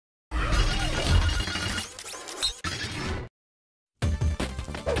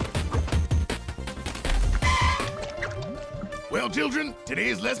Well, children,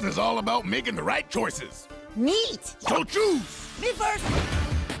 today's lesson is all about making the right choices. Neat! So choose! Me first!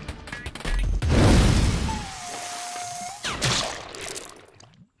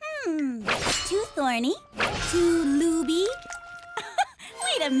 Too thorny, too looby.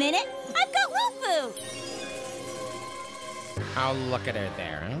 Wait a minute, I've got Woofu! Oh, look at her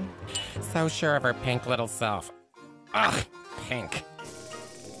there, huh? So sure of her pink little self. Ugh, pink.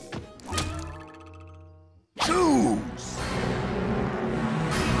 Choose!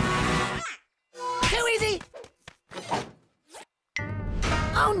 Too easy!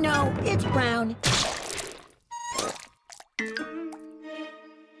 Oh no, it's brown.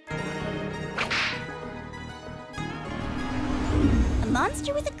 A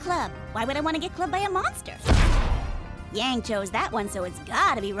monster with a club. Why would I want to get clubbed by a monster? Yang chose that one, so it's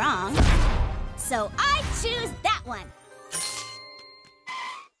gotta be wrong. So I choose that one.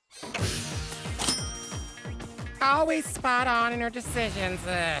 Always spot on in her decisions,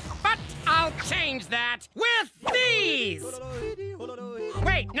 but I'll change that with these!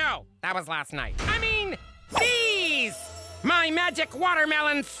 Wait, no, that was last night. I mean, these! My magic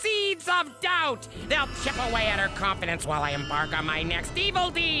watermelon seeds of doubt! They'll chip away at her confidence while I embark on my next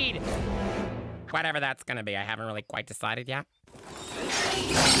evil deed! Whatever that's gonna be, I haven't really quite decided yet.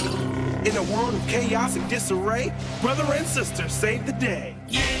 In a world of chaos and disarray, brother and sister save the day.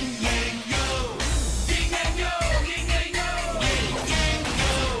 Yin, yang, yo! Yin, yang, yo! Yin, yang, yo! Yin, yang, yo!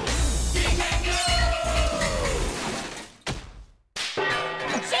 Yin, yang, yo!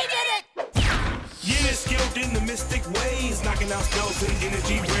 She did it! Yin is skilled in the mystic ways, knocking out spells and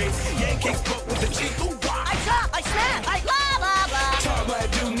energy rays. Yang kicks butt with the cheek, ooh, wah! I chop, I snap, I blah, blah, blah. Tall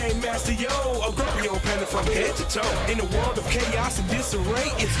black dude named Master Yo, a Scorpio panda from head to toe. In a world of chaos and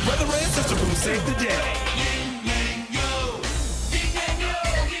disarray, it's brother and sister who save the day. Yin, yang, yo! Yin, yang, yo!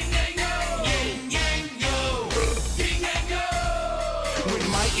 Yin, yang, yo! Yin, yang, yo! Yin, yang, yo! When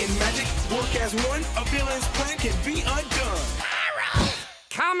might and magic work as one, a villain's plan can be undone.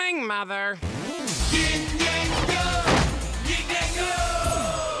 Coming, Mother. Yin, yang, yo! Yin, yang,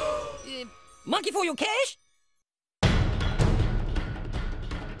 yo! Monkey for your cash?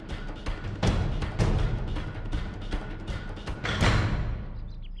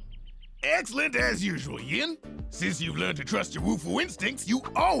 Excellent as usual, Yin. Since you've learned to trust your Woofu instincts, you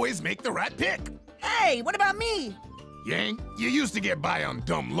always make the right pick. Hey, what about me? Yang, you used to get by on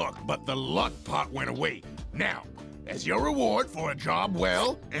dumb luck, but the luck part went away. Now, as your reward for a job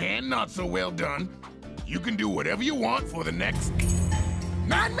well and not so well done, you can do whatever you want for the next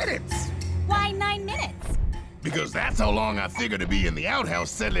 9 minutes. Why 9 minutes? Because that's how long I figure to be in the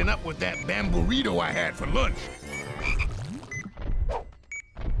outhouse settling up with that bamboorito I had for lunch.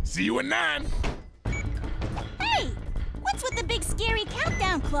 See you in 9. Hey, what's with the big scary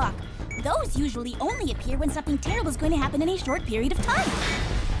countdown clock? Those usually only appear when something terrible is going to happen in a short period of time.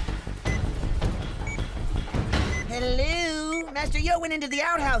 Hello? Master Yo went into the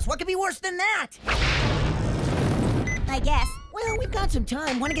outhouse. What could be worse than that? I guess. Well, we've got some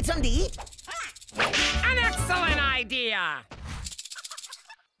time. Want to get something to eat? An excellent idea!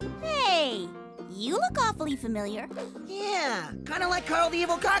 Hey, you look awfully familiar. Yeah, kind of like Carl the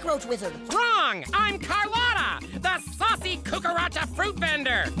Evil Cockroach Wizard. Wrong! I'm Carlotta, the saucy cucaracha fruit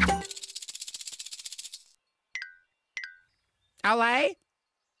vendor! LA?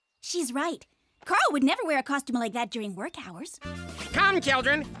 She's right. Carl would never wear a costume like that during work hours. Come,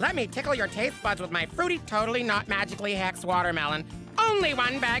 children, let me tickle your taste buds with my fruity, totally not magically hexed watermelon. Only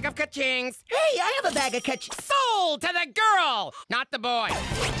 1 bag of ka-chings. Hey, I have a bag of catch. Sold to the girl, not the boy.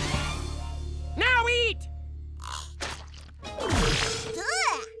 Now eat!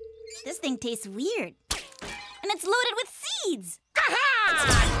 Ugh. This thing tastes weird. And it's loaded with seeds.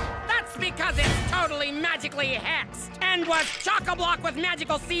 Aha! That's because it's totally magically hexed and was chock-a-block with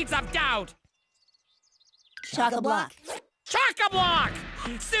magical seeds of doubt. Chock-a-block. Chock-a-block!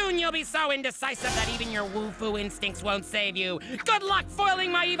 Soon you'll be so indecisive that even your Woofu instincts won't save you. Good luck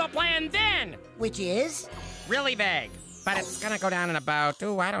foiling my evil plan then! Which is? Really vague. But it's gonna go down in about,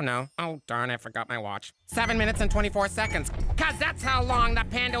 I don't know. Oh, darn, I forgot my watch. 7 minutes and 24 seconds. 'Cause that's how long the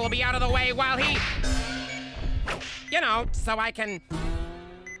panda will be out of the way while he... You know, so I can...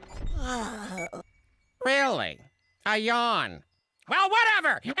 Really? A yawn. Well,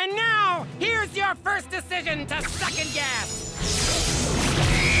 whatever! And now, here's your first decision to second guess.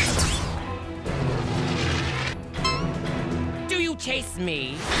 Do you chase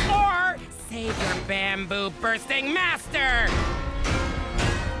me, or save your bamboo-bursting master?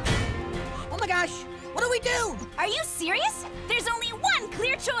 Oh my gosh, what do we do? Are you serious? There's only one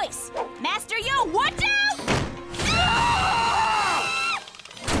clear choice. Master Yo, watch out!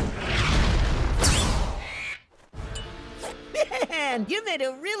 man, you made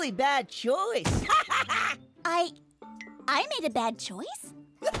a really bad choice. I made a bad choice?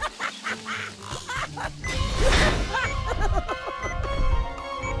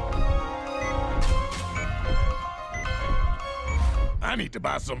 I need to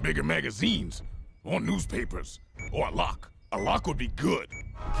buy some bigger magazines, or newspapers, or a lock. A lock would be good. Boy,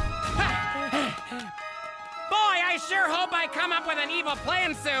 I sure hope I come up with an evil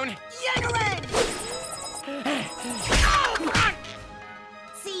plan soon. Yangalang!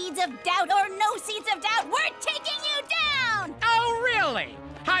 Seeds of doubt or no seeds of doubt, we're taking you down! Oh, really?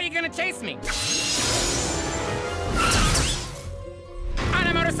 How are you gonna chase me? On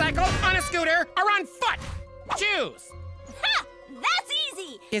a motorcycle, on a scooter, or on foot? Choose. Ha! That's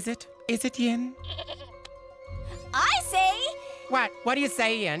easy! Is it? Is it, Yin? I say... What? What do you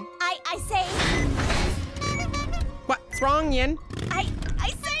say, Yin? I say... What's wrong, Yin? I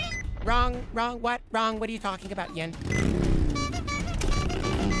say... Wrong, what? Wrong, what are you talking about, Yin? Shut up!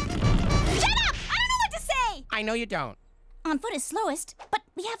 I don't know what to say! I know you don't. On foot is slowest, but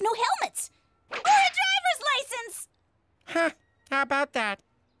we have no helmets. Or a driver's license! Huh, how about that?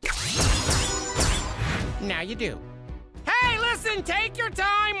 Now you do. Hey, listen, take your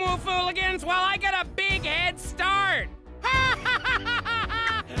time, Woo Fooligans, while I get a big head start.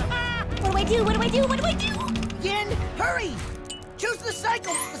 What do I do? What do I do? What do I do? Yin, hurry! Choose the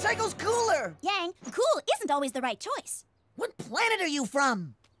cycle. The cycle's cooler. Yang, cool isn't always the right choice. What planet are you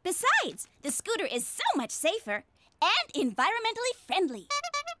from? Besides, the scooter is so much safer and environmentally friendly.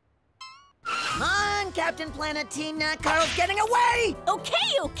 Come on, Captain Planet Team Nat. Carl's getting away!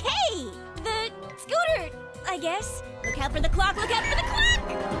 Okay. The scooter, I guess. Look out for the clock, look out for the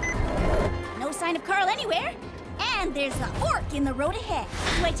clock! No sign of Carl anywhere. And there's a fork in the road ahead.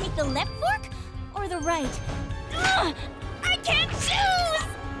 Do I take the left fork or the right? Ugh, I can't choose!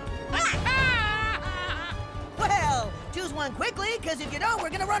 Well, choose one quickly, because if you don't,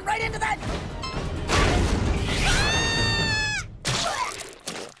 we're gonna run right into that...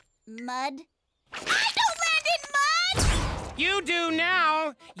 Mud? I don't land in mud! You do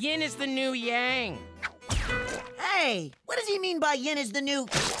now. Yin is the new Yang. Hey, what does he mean by Yin is the new...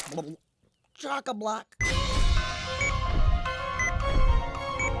 chock-a-block?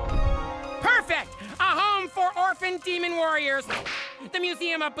 Perfect! A home for orphan demon warriors. The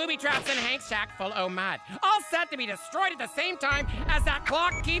Museum of Booby Traps and Hank's Shack full o' mud. All set to be destroyed at the same time as that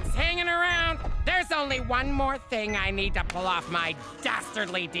clock keeps hanging around. There's only one more thing I need to pull off my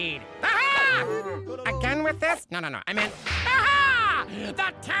dastardly deed. Aha! Again with this? No. I meant, aha!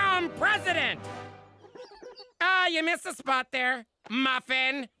 The town president! You missed a spot there,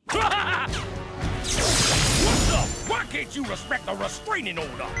 Muffin. What's up? Why can't you respect the restraining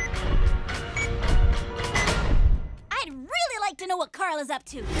order? I'd really like to know what Carl is up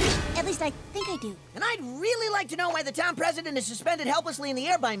to. At least I think I do. And I'd really like to know why the town president is suspended helplessly in the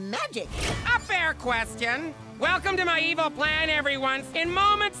air by magic. A fair question. Welcome to my evil plan, everyone. In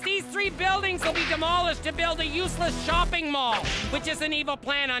moments, these 3 buildings will be demolished to build a useless shopping mall, which is an evil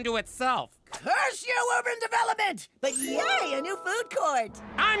plan unto itself. Curse you, urban development! But yay, a new food court!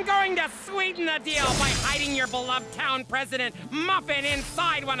 I'm going to sweeten the deal by hiding your beloved town president, Muffin,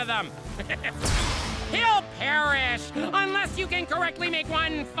 inside one of them. He'll perish unless you can correctly make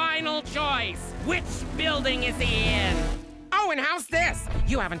one final choice. Which building is he in? Oh, and how's this?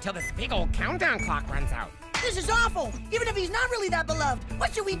 You have until this big old countdown clock runs out. This is awful! Even if he's not really that beloved,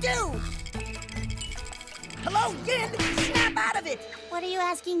 what should we do? Hello, Yin! Snap out of it! What are you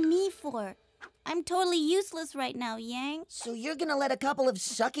asking me for? I'm totally useless right now, Yang. So you're gonna let a couple of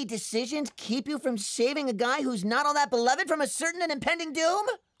sucky decisions keep you from saving a guy who's not all that beloved from a certain and impending doom?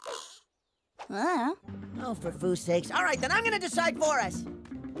 Oh, for foo's sakes. All right, then I'm gonna decide for us.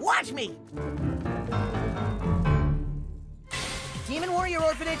 Watch me! Demon Warrior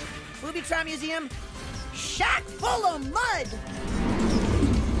Orphanage, Booby Trap Museum, shack full of mud!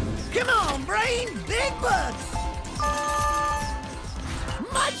 Come on, brain! Big bucks!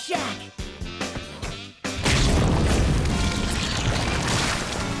 Mud Shack!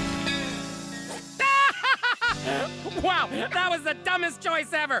 Wow, that was the dumbest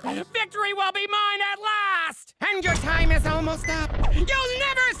choice ever. Victory will be mine at last. And your time is almost up. You'll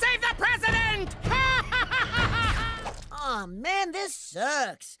never save the president! Aw, man, this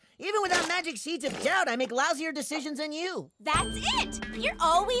sucks. Even without magic seeds of doubt, I make lousier decisions than you. That's it! You're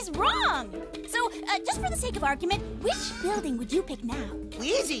always wrong! So, just for the sake of argument, which building would you pick now?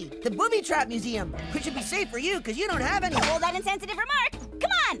 Easy! The Booby Trap Museum, which should be safe for you because you don't have any. Hold that insensitive remark!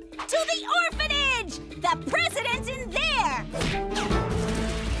 Come on! To the orphanage! The president's in there!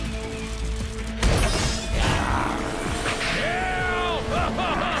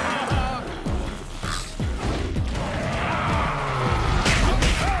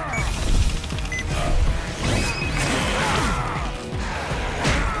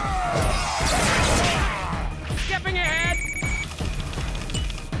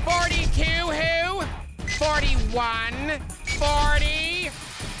 140.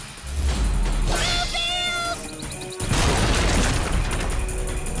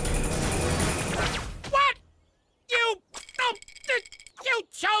 What? You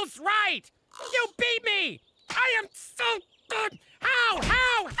chose right. You beat me. I am so good. How?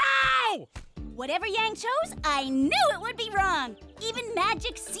 Whatever Yang chose, I knew it would be wrong. Even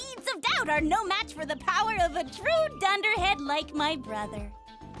magic seeds of doubt are no match for the power of a true dunderhead like my brother.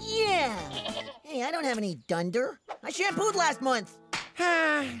 Yeah. Hey, I don't have any dunder. I shampooed last month.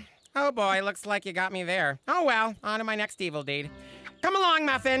 Oh boy, looks like you got me there. Oh well, on to my next evil deed. Come along,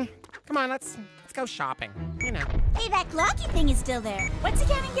 Muffin. Come on, let's go shopping. You know. Hey, that clocky thing is still there. What's it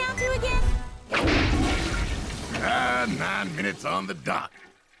counting down to again? 9 minutes on the dot.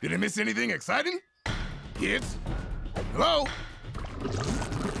 Did I miss anything exciting? Kids? Hello?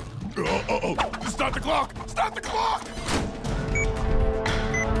 Oh. Start the clock! Start the clock!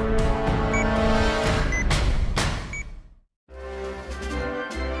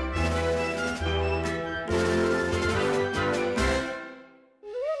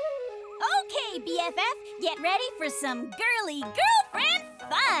 Okay, BFF, get ready for some girly girlfriend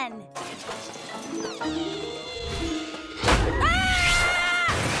fun.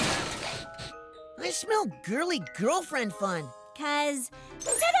 I smell girly girlfriend fun. 'Cause,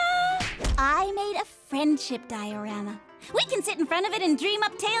 ta-da! I made a friendship diorama. We can sit in front of it and dream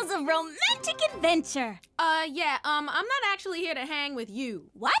up tales of romantic adventure. Yeah, I'm not actually here to hang with you.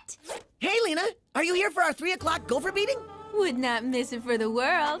 What? Hey, Lena, are you here for our 3 o'clock gopher beating? Would not miss it for the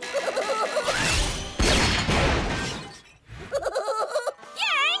world.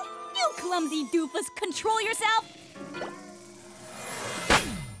 Yang! You clumsy doofus, control yourself!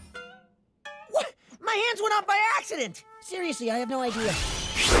 What? My hands went off by accident. Seriously, I have no idea.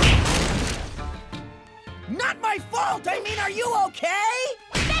 Not my fault! I mean, are you okay?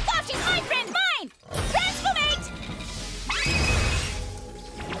 Back off, she's my friend, mine! Transformate!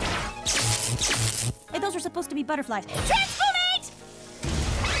 Hey, those were supposed to be butterflies. Transformate!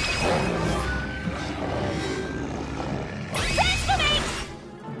 Transformate!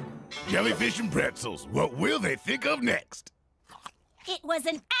 Jellyfish and pretzels. What will they think of next? It was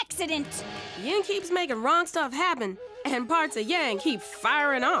an accident. Yin keeps making wrong stuff happen, and parts of Yang keep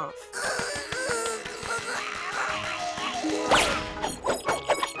firing off.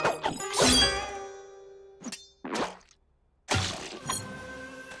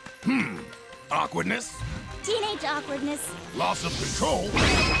 Awkwardness, Teenage awkwardness. loss of control,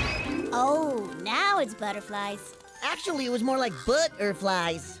 Oh, now it's butterflies. Actually, it was more like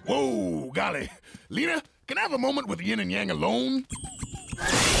butterflies. whoa, golly. Lena, can I have a moment with Yin and Yang alone?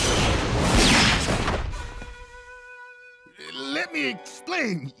 Let me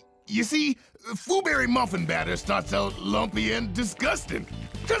explain. You see, Fooberry muffin batter starts out lumpy and disgusting,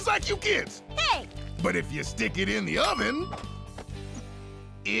 just like you kids. Hey! But if you stick it in the oven,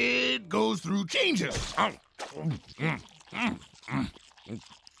 it goes through changes.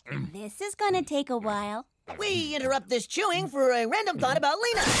 This is gonna take a while. We interrupt this chewing for a random thought about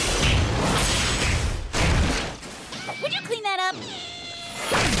Lena. Would you clean that up?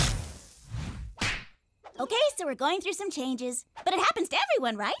 Okay, so we're going through some changes. But it happens to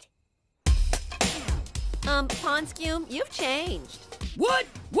everyone, right? Ponscume, you've changed. What?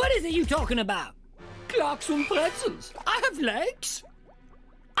 What is it you talking about? Clocks and pretzels. I have legs.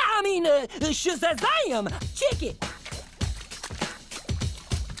 I mean, Shazam! Check it.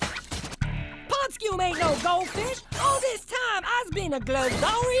 Ponscume ain't no goldfish. All this time, I's been a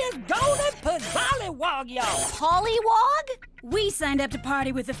glorious golden pozzolywog, y'all. Pollywog? We signed up to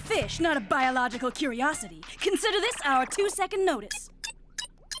party with a fish, not a biological curiosity. Consider this our 2-second notice.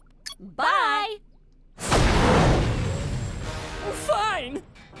 Bye! Fine.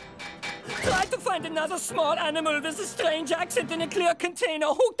 Try to find another small animal with a strange accent in a clear container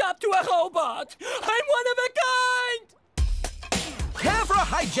hooked up to a robot. I'm one of a kind. Care for a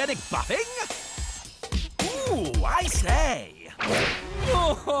hygienic buffing? Ooh, I say.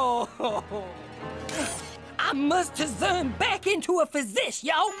 Oh, I must turn back into a physician,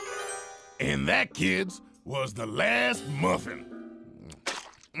 yo. And that, kids, was the last muffin.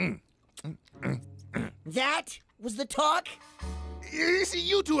 That was the talk? You see,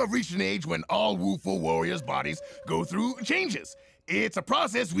 you two have reached an age when all Wu-Fu warriors' bodies go through changes. It's a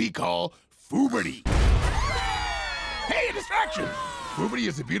process we call Fooberty. Hey, a distraction! Fooberty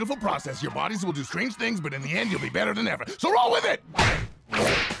is a beautiful process. Your bodies will do strange things, but in the end, you'll be better than ever. So roll with it!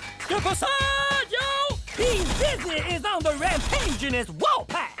 Step aside, yo. He Dizzy is on the rampage in his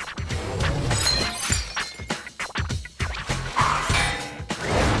warpath.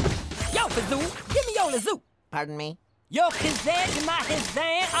 Yo, Kazoo, give me your Lazoo. Pardon me? Your Kazan to my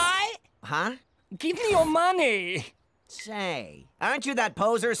Kazan, aight? Huh? Give me your money. Say, aren't you that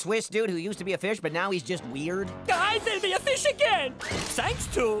poser Swiss dude who used to be a fish, but now he's just weird? Guys, there'll be a fish again. Thanks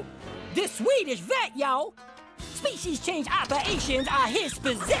to this Swedish vet, yo. Species change operations are his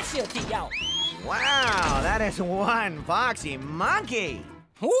specialty, yo. Wow, that is one foxy monkey.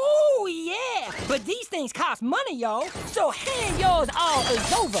 Ooh, yeah. But these things cost money, yo. So hand yours all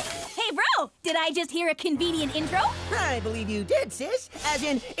is over. Hey, bro, did I just hear a convenient intro? I believe you did, sis. As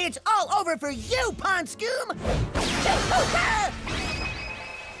in, it's all over for you, Pond Scoom.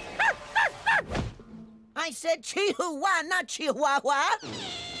 I said chihuahua, not chihuahua.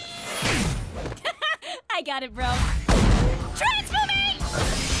 I got it, bro. Transforming!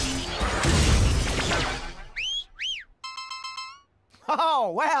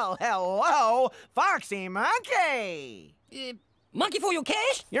 Oh, well, hello, Foxy Monkey. Monkey for your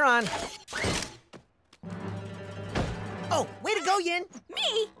cash? You're on. Oh, way to go, Yin.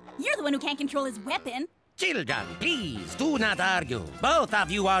 Me? You're the one who can't control his weapon. Children, please do not argue. Both of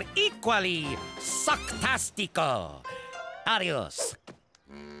you are equally sucktastico. Adios.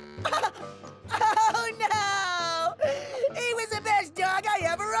 Oh, no! He was the best dog I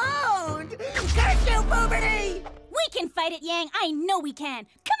ever owned! Curse you, Fooberty! We can fight it, Yang. I know we can.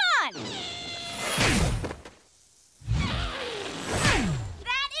 Come on!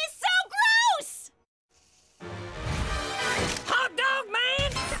 That is so gross! Hot dog,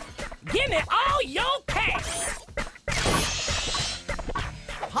 man! Give me all your cash!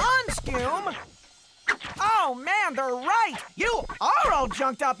 Pond Scoom? Oh, man, they're right! You are all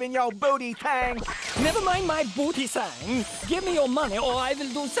junked up in your booty thing! Never mind my booty thing. Give me your money or I will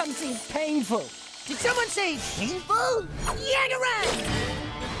do something painful. Did someone say painful? Yang around!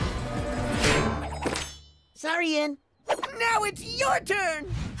 Sorry, Yin. Now it's your turn!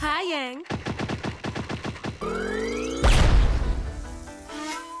 Hi, Yang.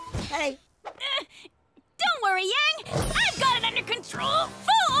 Hey. Don't worry, Yang. I've got it under control.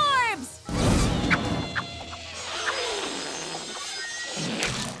 Full orbs!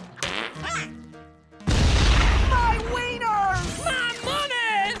 My wiener! My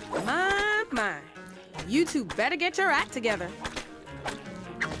money! My. You two better get your act together.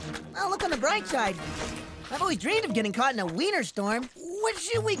 Oh, look on the bright side. I've always dreamed of getting caught in a wiener storm. What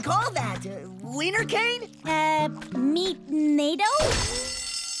should we call that? Wiener cane? Meat NATO?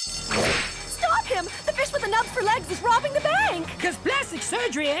 Stop him! The fish with the nubs for legs is robbing the bank! Cause plastic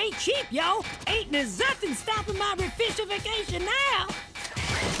surgery ain't cheap, yo. Ain't nothing stopping my refishification now.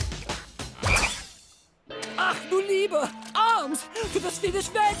 Ach du Liebe! Arms! To the Swedish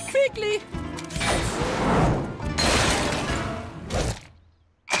vet, quickly!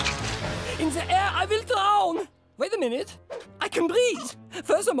 In the air, I will drown! Wait a minute. I can breathe.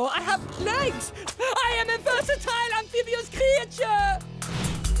 Furthermore, I have legs. I am a versatile amphibious creature!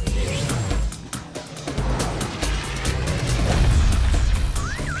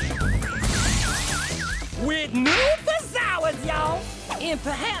 With new pizzazz, y'all! And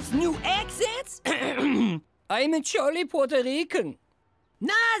perhaps new accents? I'm a Charlie Puerto Rican.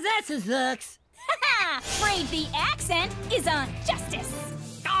 Nah, that's a sucks. Ha! Afraid the accent is on justice.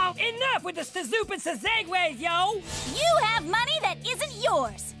 Oh, enough with the stupid segues, yo! You have money that isn't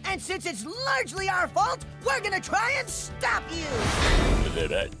yours. And since it's largely our fault, we're gonna try and stop you!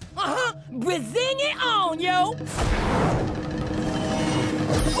 Uh-huh! Bring it on, yo!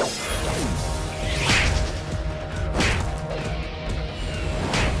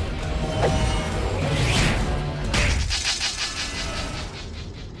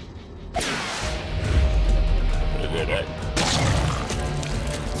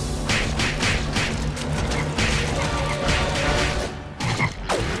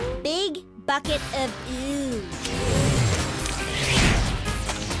 Big bucket of ooze.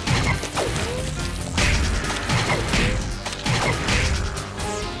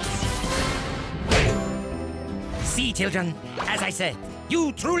 See, children, as I said,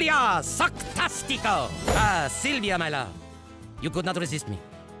 you truly are sucktastico. Ah, Sylvia, my love, you could not resist me,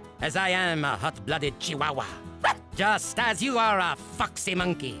 as I am a hot-blooded chihuahua. Just as you are a foxy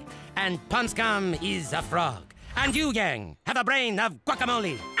monkey, and Ponscom is a frog. And you, Yang, have a brain of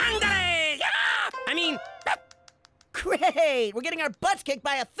guacamole. Andale! Yeah! I mean... Great! We're getting our butts kicked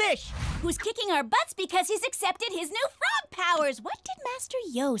by a fish! Who's kicking our butts because he's accepted his new frog powers. What did Master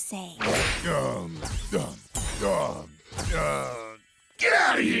Yo say? Get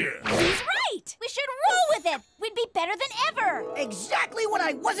out of here! He's right! We should roll with it! We'd be better than ever! Exactly what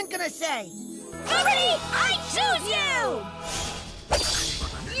I wasn't gonna say! Fooberty, I choose you!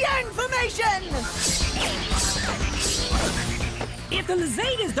 Yang formation! If the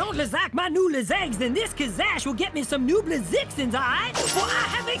Lazadas don't Lazak my new Lazags, then this Kazash will get me some new Blazixins, alright? For I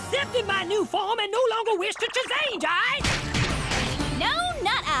have accepted my new form and no longer wish to change, alright? No,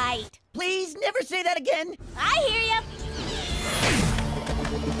 not I. Please, never say that again. I hear ya.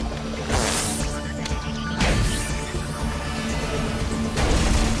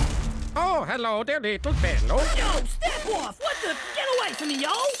 Oh, hello there, little fellow. Yo, step off! What the? Get away from me,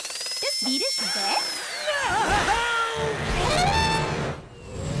 yo! The Swedish vet?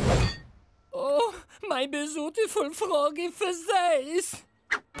 Oh, my beautiful froggy face.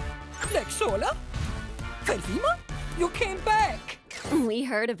 Lexola? Felfima? You came back. We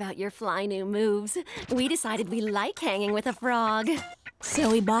heard about your fly new moves. We decided we like hanging with a frog. So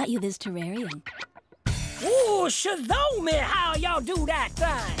we bought you this terrarium. Oh, show me how y'all do that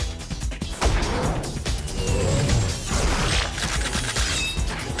thing.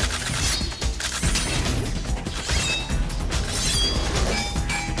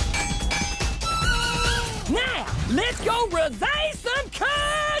 Now, let's go raise some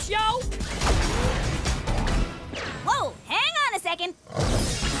cash, yo! Whoa, hang on a second.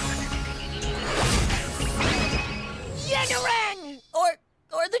 Yangarang!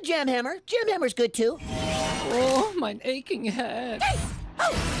 Or the jam hammer. Jam hammer's good too. Oh, my aching head. Hey!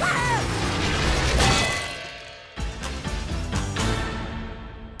 Oh! Ah!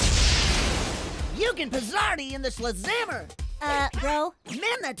 You can Pizzardi in the Slazammer. Bro?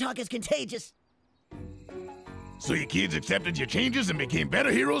 Man, that talk is contagious. So your kids accepted your changes and became better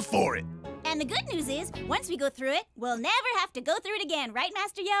heroes for it. And the good news is, once we go through it, we'll never have to go through it again, right,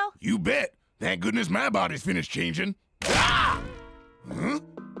 Master Yo? You bet. Thank goodness my body's finished changing. Ah! Huh?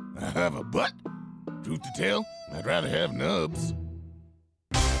 I have a butt? Truth to tell, I'd rather have nubs.